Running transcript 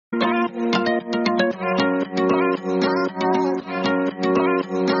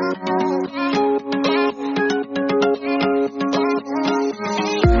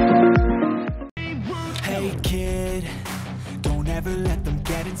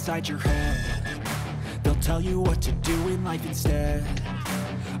inside your head. They'll tell you what to do in life instead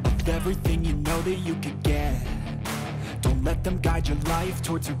of everything you know that you could get. Don't let them guide your life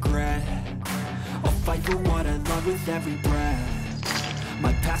towards regret. I'll fight for what I love with every breath.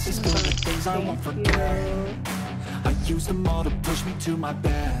 My past is full of things I won't forget. I use them all to push me to my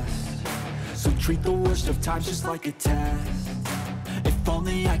best. So treat the worst of times just like a test. If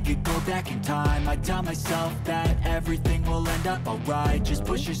only I could go back in time, I'd tell myself that everything will end up alright. Just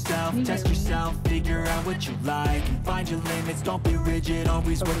push yourself, test yourself, figure out what you like, and find your limits, don't be rigid,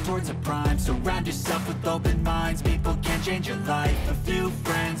 always work towards a prime. Surround yourself with open minds, people can change your life. A few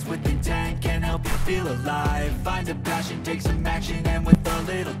friends with intent can help you feel alive. Find a passion, take some action, and with a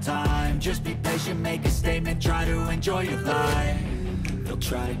little time, just be patient, make a statement, try to enjoy your life. They'll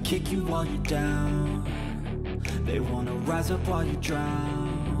try to kick you while you're down. They wanna rise up while you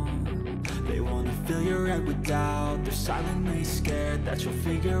drown. They wanna fill your head with doubt. They're silently scared that you'll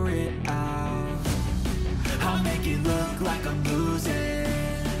figure it out. I'll make it look like I'm losing,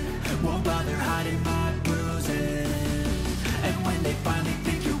 won't bother hiding my bruises. And when they finally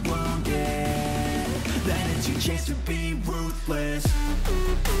think you're wounded, then it's your chance to be ruthless.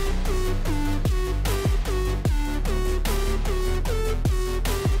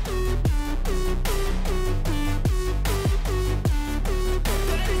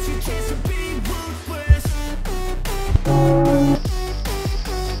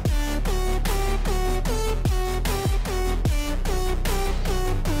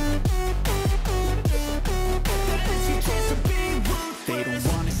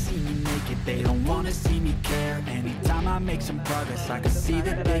 Make some progress, I can see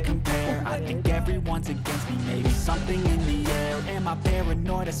that they compare. I think everyone's against me, maybe something in the air. Am I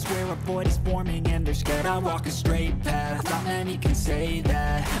paranoid? I swear a void is forming and they're scared. I walk a straight path, not many can say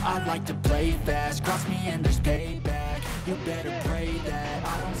that. I like to play fast, cross me and there's payback. You better pray that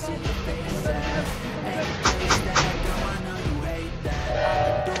I don't see your face at any place that. Girl, I know you hate that.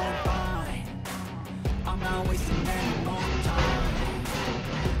 I've been doing fine, I'm not wasting any more time.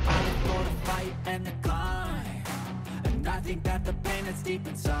 I live for the fight and the climb. I think that the pain that's deep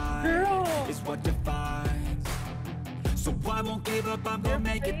inside is what defines. So I won't give up, I'm gonna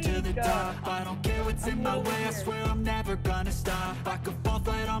make it to the top. I don't care what's in my way, I swear I'm never gonna stop. I could fall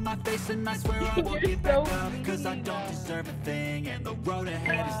flat on my face and I swear I won't get back up. Cause I don't deserve a thing and the road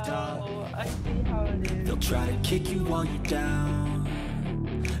ahead is tough. I see how it is. They'll try to kick you while you're down.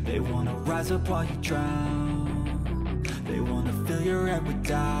 They wanna rise up while you drown. They wanna fill your head with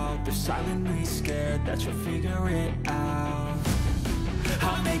doubt. They're silently scared that you'll figure it out.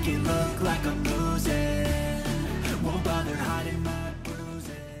 I'll make it look like